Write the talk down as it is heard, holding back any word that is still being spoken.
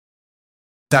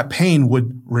that pain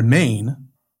would remain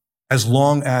as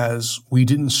long as we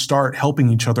didn't start helping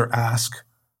each other ask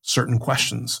certain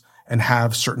questions and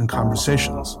have certain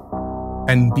conversations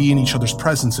and be in each other's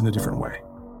presence in a different way.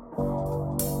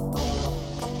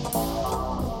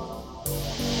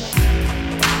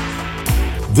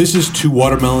 This is Two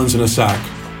Watermelons in a Sack,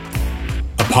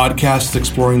 a podcast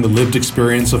exploring the lived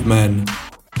experience of men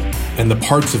and the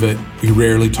parts of it we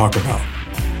rarely talk about.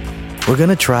 We're going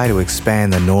to try to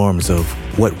expand the norms of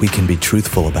what we can be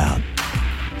truthful about.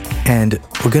 And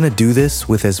we're going to do this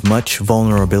with as much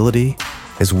vulnerability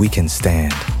as we can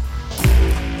stand.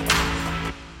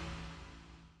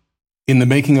 In the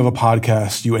making of a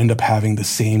podcast, you end up having the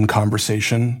same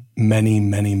conversation many,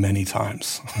 many, many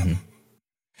times. Mm-hmm.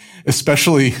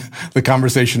 Especially the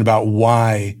conversation about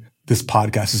why this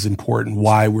podcast is important,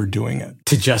 why we're doing it.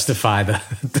 To justify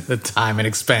the time and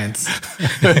expense.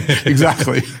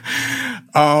 Exactly.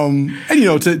 And,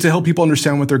 to help people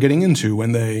understand what they're getting into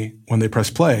when they press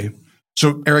play.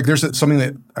 So, Eric, there's something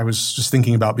that I was just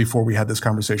thinking about before we had this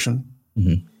conversation.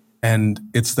 Mm-hmm. And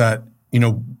it's that,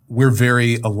 we're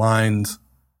very aligned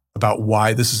about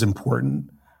why this is important,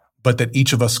 but that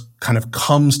each of us kind of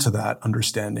comes to that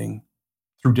understanding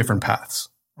through different paths,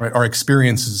 right? Our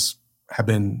experiences have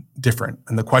been different,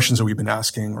 and the questions that we've been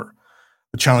asking or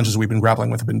the challenges we've been grappling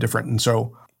with have been different. And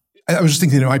so I was just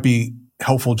thinking it might be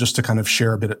helpful just to kind of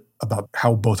share a bit about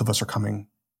how both of us are coming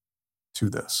to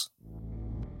this.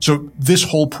 So this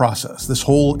whole process, this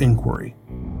whole inquiry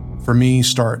for me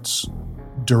starts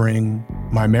during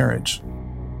my marriage.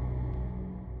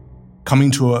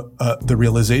 Coming to the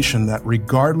realization that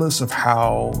regardless of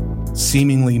how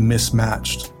seemingly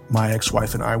mismatched my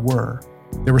ex-wife and I were,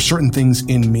 there were certain things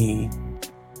in me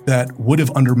that would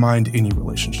have undermined any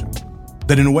relationship.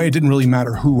 That in a way, it didn't really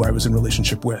matter who I was in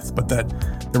relationship with, but that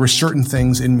there were certain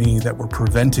things in me that were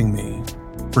preventing me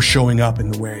for showing up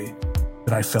in the way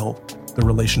that I felt the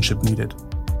relationship needed.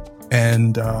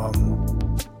 And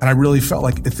I really felt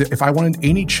like if I wanted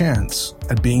any chance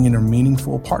at being in a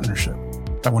meaningful partnership,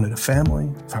 if I wanted a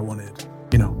family, if I wanted,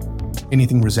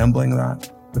 anything resembling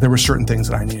that, but there were certain things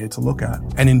that I needed to look at.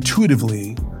 And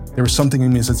intuitively, there was something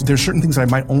in me that says there's certain things that I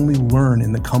might only learn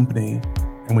in the company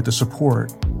and with the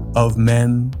support of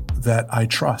men that I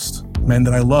trust, men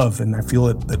that I love and I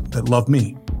feel that love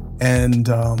me. And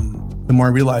the more I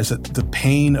realized that the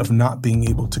pain of not being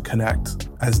able to connect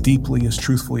as deeply, as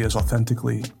truthfully, as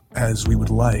authentically as we would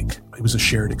like, it was a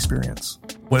shared experience.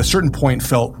 What at a certain point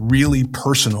felt really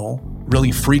personal,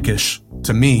 really freakish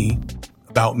to me,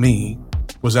 about me,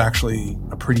 was actually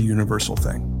a pretty universal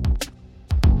thing.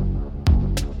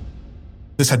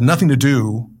 This had nothing to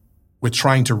do with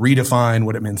trying to redefine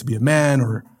what it meant to be a man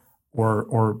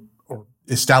or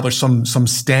establish some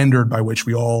standard by which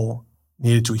we all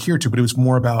needed to adhere to, but it was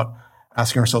more about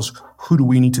asking ourselves, who do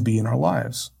we need to be in our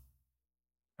lives,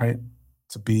 right?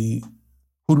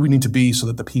 Who do we need to be so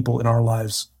that the people in our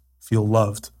lives feel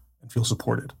loved and feel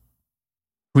supported?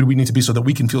 Who do we need to be so that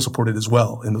we can feel supported as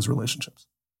well in those relationships?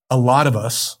 A lot of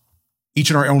us, each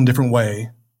in our own different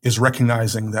way, is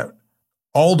recognizing that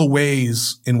all the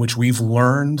ways in which we've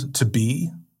learned to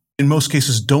be, in most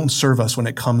cases, don't serve us when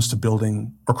it comes to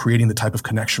building or creating the type of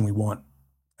connection we want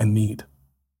and need.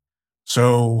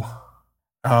 So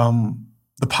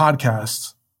the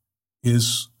podcast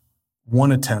is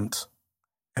one attempt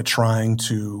at trying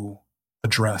to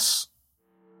address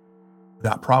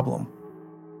that problem,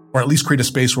 or at least create a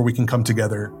space where we can come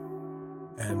together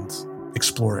and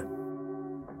explore it.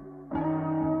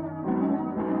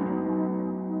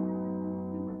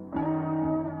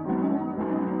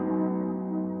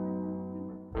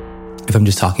 If I'm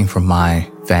just talking from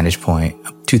my vantage point,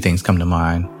 two things come to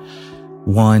mind.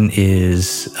 One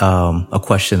is a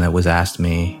question that was asked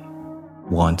me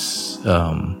once,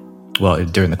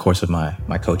 during the course of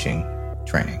my coaching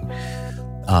training,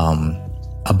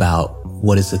 about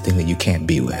what is the thing that you can't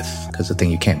be with, because the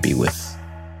thing you can't be with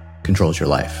controls your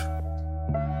life.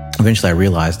 Eventually I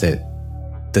realized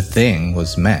that the thing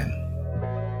was men.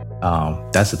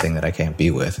 That's the thing that I can't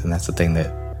be with, and that's the thing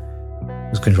that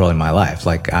was controlling my life.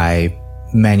 Like, I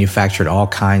manufactured all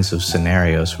kinds of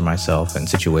scenarios for myself and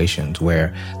situations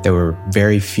where there were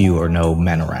very few or no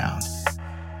men around,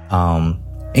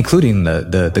 including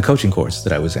the coaching course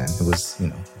that I was in. It was,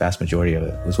 vast majority of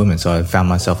it was women. So I found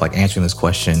myself answering this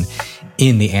question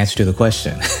in the answer to the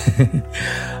question.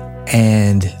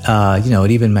 And,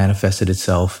 it even manifested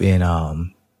itself in,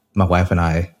 my wife and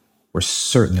I were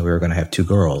certain that we were going to have two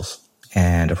girls,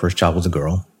 and our first child was a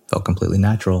girl. Felt completely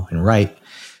natural and right.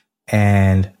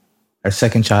 And our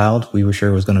second child, we were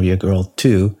sure was going to be a girl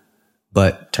too,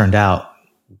 but turned out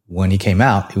when he came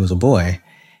out, he was a boy.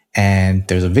 And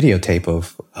there's a videotape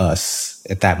of us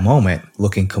at that moment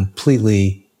looking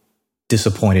completely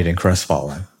disappointed and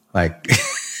crestfallen. Like,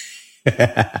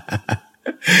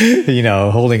 you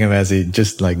know, holding him as he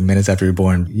just like minutes after he was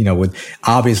born, you know, with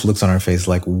obvious looks on our face,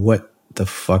 like, what the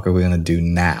fuck are we going to do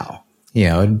now? You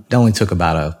know, it only took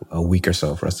about a week or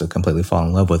so for us to completely fall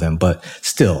in love with him, but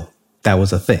still, that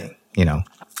was a thing, you know.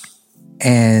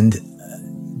 And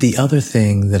the other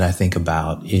thing that I think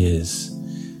about is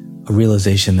a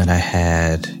realization that I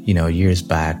had, you know, years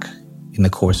back in the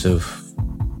course of,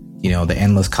 you know, the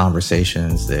endless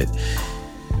conversations that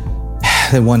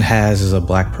one has as a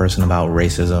Black person about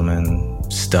racism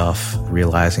and stuff,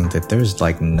 realizing that there's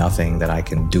like nothing that I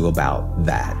can do about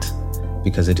that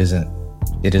because it isn't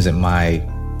my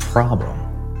problem.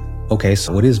 Okay,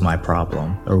 so what is my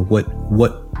problem? Or what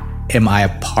am I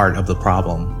a part of the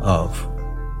problem of?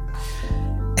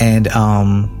 And,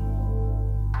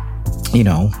 you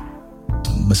know,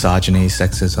 misogyny,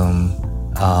 sexism,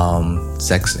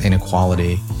 sex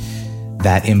inequality,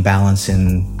 that imbalance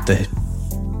in the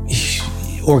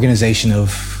organization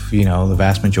of, you know, the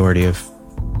vast majority of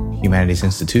humanities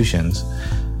institutions.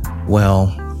 Well,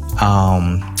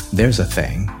 there's a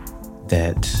thing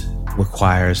that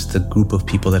requires the group of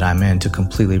people that I'm in to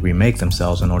completely remake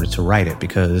themselves in order to right it,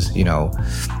 because, you know,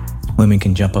 women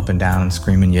can jump up and down and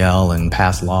scream and yell and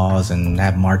pass laws and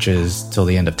have marches till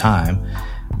the end of time.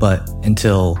 But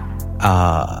until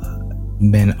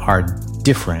men are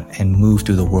different and move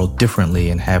through the world differently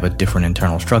and have a different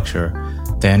internal structure,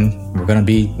 then we're going to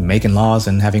be making laws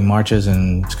and having marches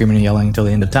and screaming and yelling until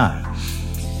the end of time.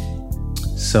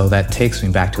 So that takes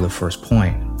me back to the first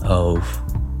point of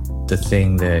the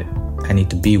thing that I need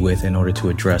to be with in order to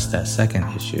address that second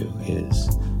issue is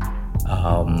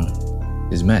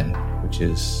men, which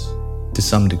is to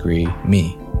some degree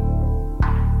me.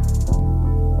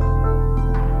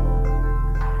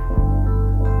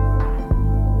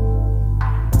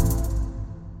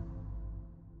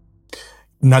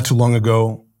 Not too long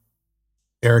ago,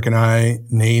 Eric and I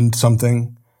named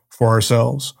something for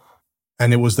ourselves,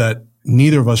 and it was that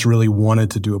neither of us really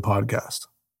wanted to do a podcast.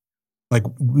 Like,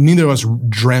 neither of us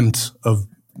dreamt of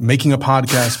making a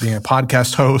podcast, being a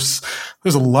podcast host.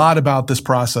 There's a lot about this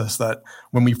process that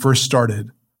when we first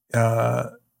started,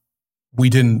 we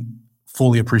didn't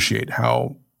fully appreciate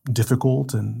how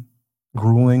difficult and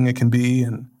grueling it can be.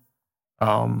 And,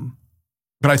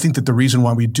 but I think that the reason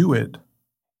why we do it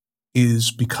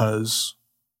is because,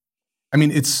 I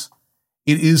mean, it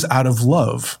is out of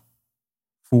love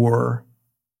for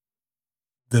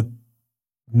the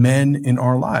men in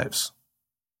our lives.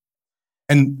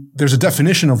 And there's a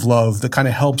definition of love that kind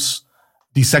of helps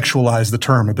desexualize the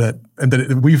term a bit, and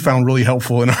that we found really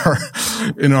helpful in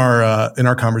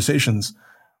our conversations.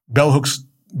 Bell Hooks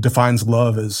defines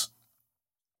love as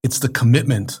it's the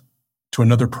commitment to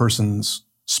another person's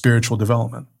spiritual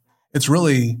development. It's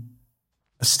really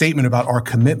a statement about our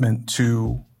commitment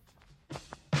to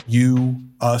you,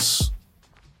 us,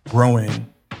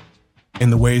 growing in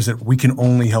the ways that we can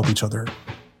only help each other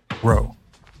grow.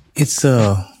 It's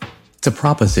a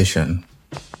proposition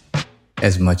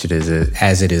as much as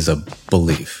it is a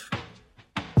belief.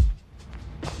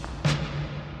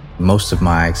 Most of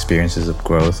my experiences of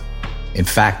growth, in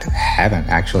fact, haven't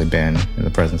actually been in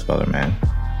the presence of other men,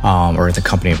 or in the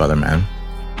company of other men.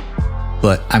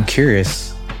 But I'm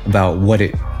curious about what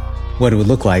it would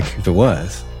look like if it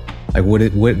was. Like,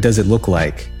 what does it look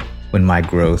like when my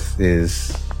growth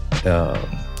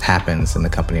happens in the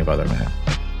company of other men?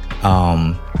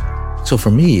 So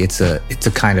for me, it's a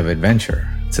kind of adventure.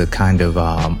 It's a kind of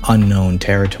unknown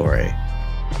territory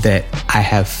that I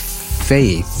have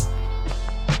faith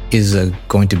is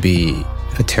going to be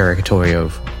a territory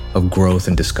of growth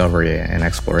and discovery and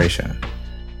exploration.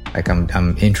 Like,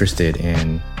 I'm interested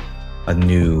in a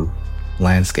new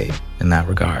landscape in that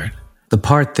regard. The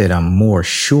part that I'm more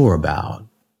sure about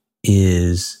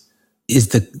is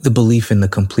the belief in the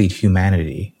complete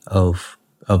humanity of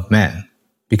men.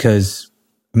 Because,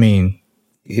 I mean,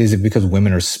 is it because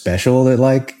women are special that,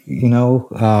 like, you know,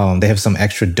 they have some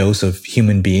extra dose of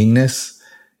human beingness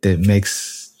that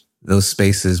makes those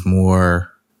spaces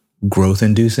more growth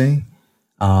inducing?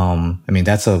 I mean,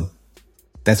 that's a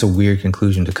weird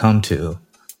conclusion to come to.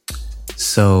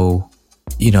 So,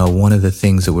 you know, one of the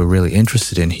things that we're really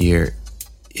interested in here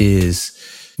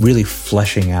is really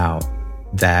fleshing out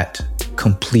that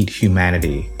complete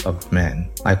humanity of men.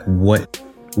 Like, what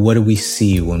do we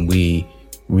see when we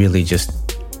really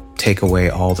just take away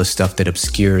all the stuff that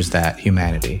obscures that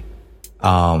humanity?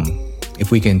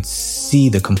 If we can see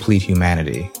the complete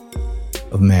humanity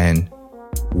of men,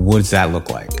 what does that look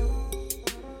like?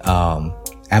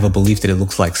 I have a belief that it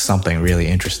looks like something really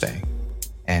interesting,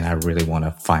 and I really want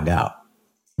to find out.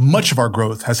 Much of our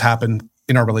growth has happened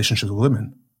in our relationships with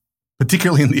women,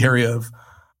 particularly in the area of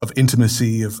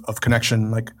intimacy, of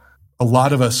connection. Like, a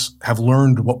lot of us have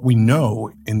learned what we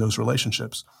know in those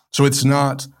relationships. So it's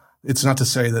not to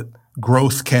say that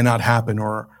growth cannot happen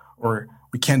or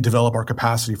we can't develop our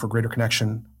capacity for greater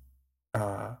connection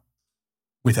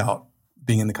without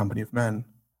being in the company of men.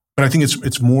 But I think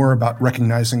it's more about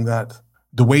recognizing that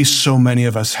the way so many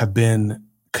of us have been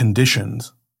conditioned,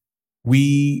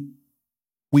 we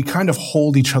kind of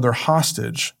hold each other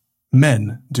hostage.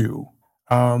 Men do,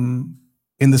 in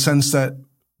the sense that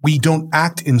we don't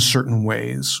act in certain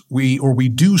ways, we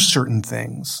do certain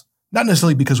things, not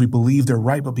necessarily because we believe they're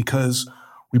right, but because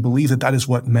we believe that is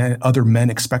what other men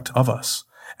expect of us.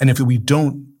 And if we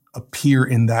don't appear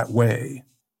in that way,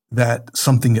 that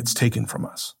something gets taken from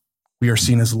us. We are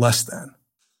seen as less than.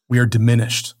 We are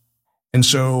diminished. And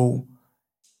so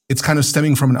it's kind of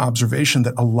stemming from an observation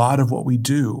that a lot of what we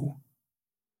do,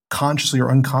 consciously or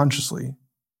unconsciously,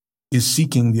 is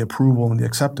seeking the approval and the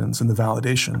acceptance and the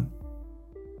validation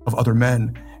of other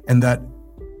men. And that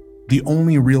the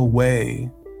only real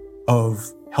way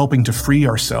of helping to free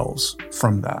ourselves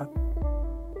from that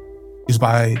is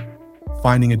by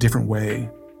finding a different way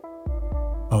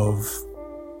of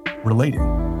relating.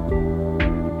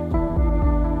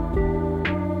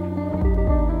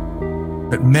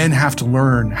 That men have to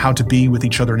learn how to be with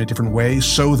each other in a different way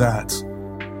so that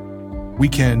we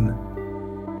can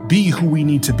be who we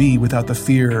need to be without the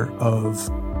fear of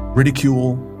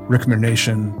ridicule,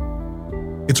 recrimination.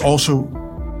 It's also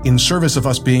in service of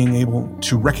us being able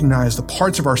to recognize the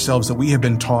parts of ourselves that we have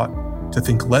been taught to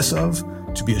think less of,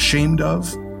 to be ashamed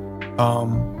of,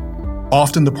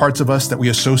 often the parts of us that we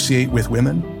associate with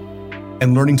women,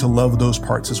 and learning to love those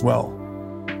parts as well.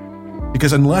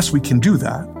 Because unless we can do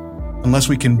that, unless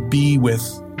we can be with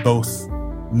both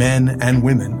men and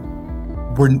women,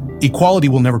 equality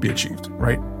will never be achieved,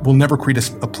 right? We'll never create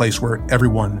a place where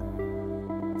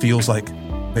everyone feels like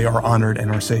they are honored and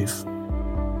are safe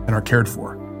and are cared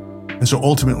for. And so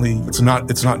ultimately, it's not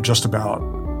just about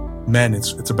men.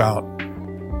 It's about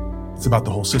the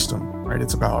whole system, right?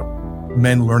 It's about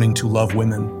men learning to love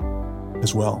women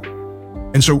as well.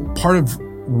 And so part of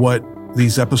what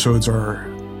these episodes are,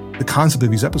 the concept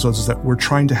of these episodes, is that we're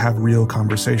trying to have real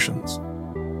conversations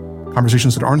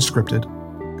that aren't scripted,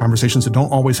 conversations that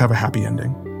don't always have a happy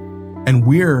ending. And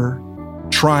we're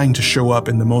trying to show up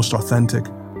in the most authentic,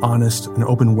 honest, and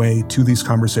open way to these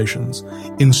conversations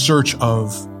in search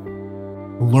of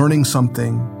learning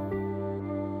something,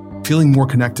 feeling more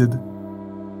connected,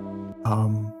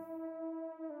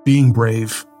 being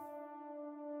brave.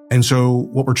 And so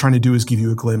what we're trying to do is give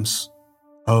you a glimpse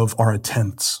of our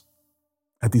attempts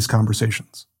at these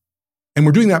conversations. And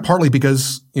we're doing that partly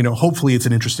because, hopefully it's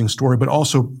an interesting story, but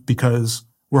also because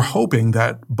we're hoping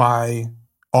that by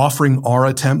offering our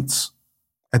attempts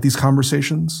at these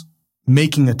conversations,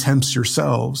 making attempts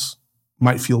yourselves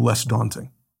might feel less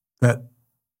daunting. That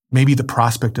maybe the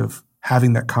prospect of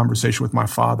having that conversation with my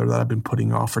father that I've been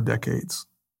putting off for decades,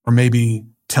 or maybe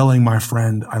telling my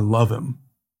friend I love him,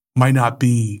 might not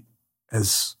be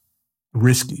as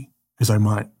risky as I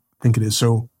might think it is.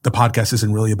 So the podcast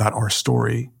isn't really about our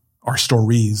story, our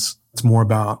stories. It's more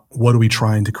about what are we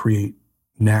trying to create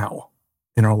now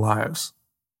in our lives,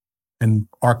 and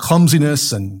our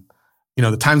clumsiness and,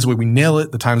 the times where we nail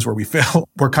it, the times where we fail.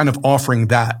 We're kind of offering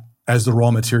that as the raw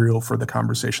material for the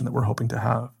conversation that we're hoping to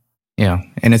have. Yeah.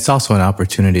 And it's also an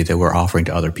opportunity that we're offering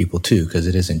to other people too, because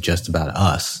it isn't just about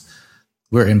us.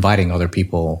 We're inviting other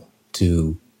people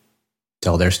to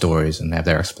tell their stories and have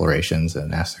their explorations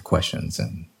and ask their questions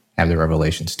and have their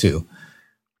revelations too.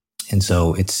 And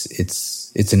so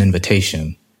it's an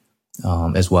invitation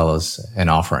as well as an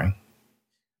offering.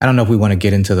 I don't know if we want to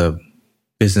get into the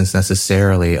business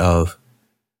necessarily of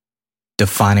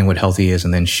defining what healthy is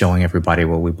and then showing everybody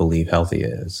what we believe healthy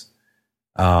is.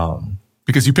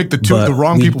 Because you picked the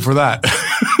wrong people for that.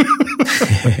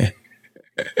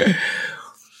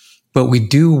 But we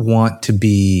do want to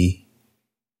be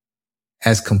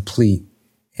as complete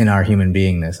in our human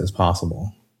beingness as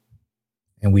possible.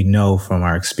 And we know from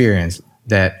our experience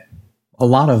that a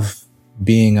lot of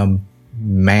being a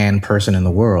man person in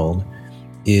the world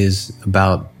is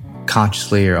about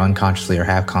consciously or unconsciously or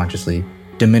half consciously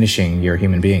diminishing your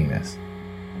human beingness.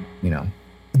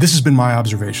 This has been my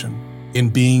observation in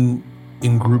being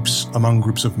in groups, among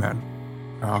groups of men.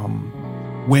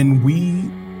 When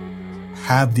we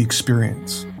have the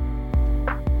experience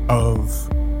of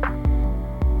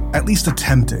at least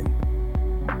attempting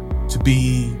to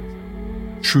be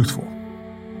truthful,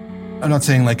 I'm not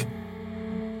saying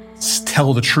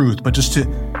tell the truth, but just to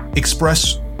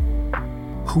express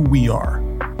who we are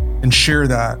and share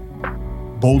that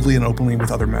boldly and openly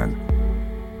with other men.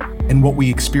 And what we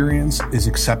experience is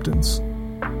acceptance.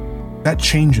 That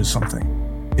changes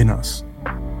something in us,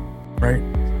 right?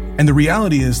 And the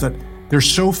reality is that there's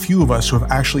so few of us who have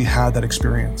actually had that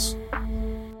experience.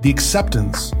 The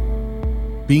acceptance,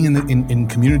 being in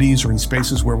communities or in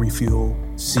spaces where we feel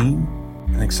seen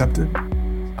and accepted,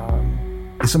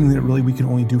 is something that really we can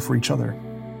only do for each other.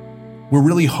 We're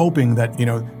really hoping that,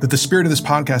 that the spirit of this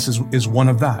podcast is one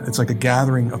of that. It's like a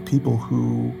gathering of people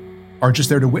who are just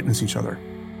there to witness each other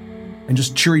and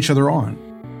just cheer each other on.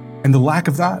 And the lack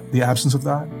of that, the absence of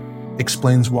that,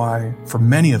 explains why, for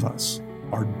many of us,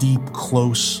 our deep,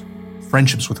 close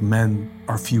friendships with men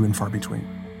are few and far between.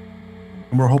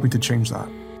 And we're hoping to change that.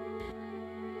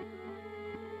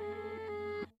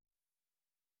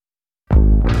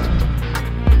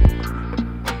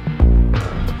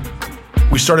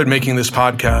 We started making this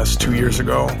podcast 2 years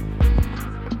ago.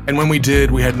 And when we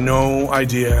did, we had no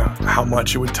idea how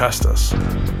much it would test us.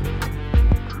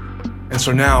 And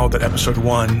so now that episode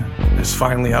 1 is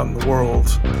finally out in the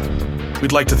world,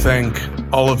 we'd like to thank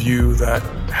all of you that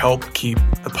help keep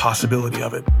the possibility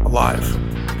of it alive.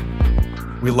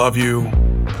 We love you,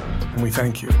 and we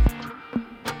thank you.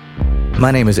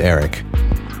 My name is Eric.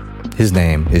 His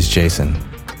name is Jason.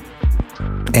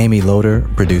 Amy Loader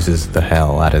produces the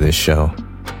hell out of this show.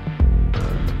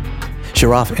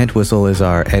 Sharaf Entwistle is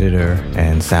our editor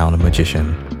and sound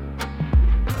magician.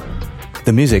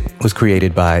 The music was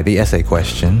created by The Essay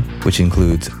Question, which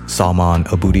includes Salman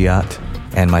Abudiat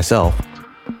and myself,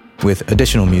 with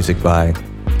additional music by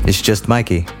It's Just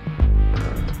Mikey.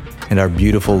 And our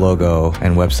beautiful logo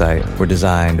and website were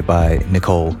designed by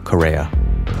Nicole Correa.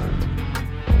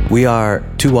 We are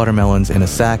 2 watermelons in a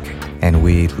sack, and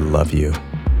we love you.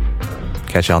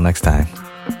 Catch y'all next time.